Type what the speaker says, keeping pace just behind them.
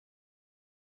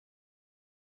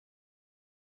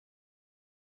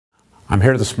I'm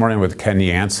here this morning with Ken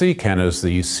Yancey. Ken is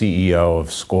the CEO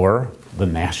of SCORE, the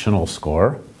national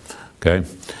SCORE. Okay.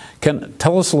 Ken,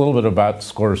 tell us a little bit about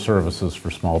SCORE services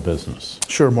for small business.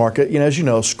 Sure, Mark. As you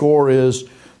know, SCORE is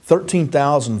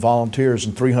 13,000 volunteers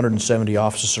in 370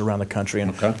 offices around the country.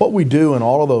 And what we do in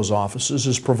all of those offices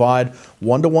is provide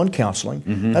one-to-one counseling.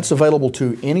 That's available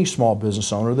to any small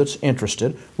business owner that's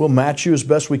interested. We'll match you as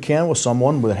best we can with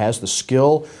someone that has the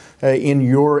skill in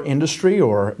your industry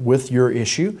or with your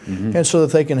issue, and so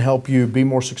that they can help you be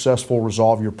more successful,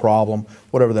 resolve your problem,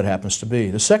 whatever that happens to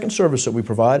be. The second service that we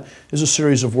provide is a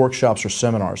series of workshops or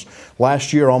seminars.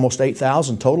 Last year, almost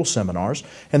 8,000 total seminars,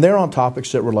 and they're on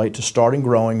topics that relate to starting,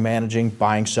 growing, managing,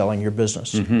 buying, selling your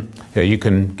business. Yeah, you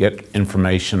can get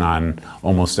information on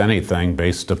almost anything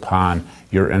based upon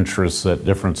your interests at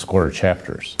different SCORE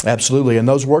chapters. Absolutely, and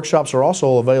those workshops are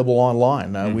also available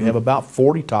online. We have about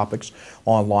 40 topics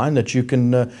online that you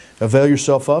can avail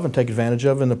yourself of and take advantage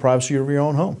of in the privacy of your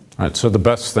own home. All right, so the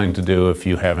best thing to do if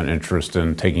you have an interest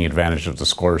in taking advantage of the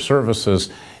SCORE services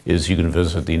is you can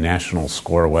visit the National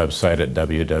SCORE website at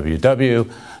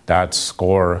www.score.org.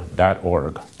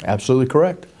 Absolutely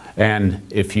correct. And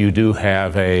if you do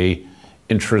have a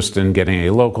interest in getting a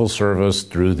local service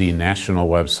through the national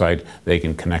website, they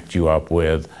can connect you up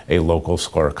with a local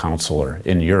SCORE counselor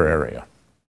in your area.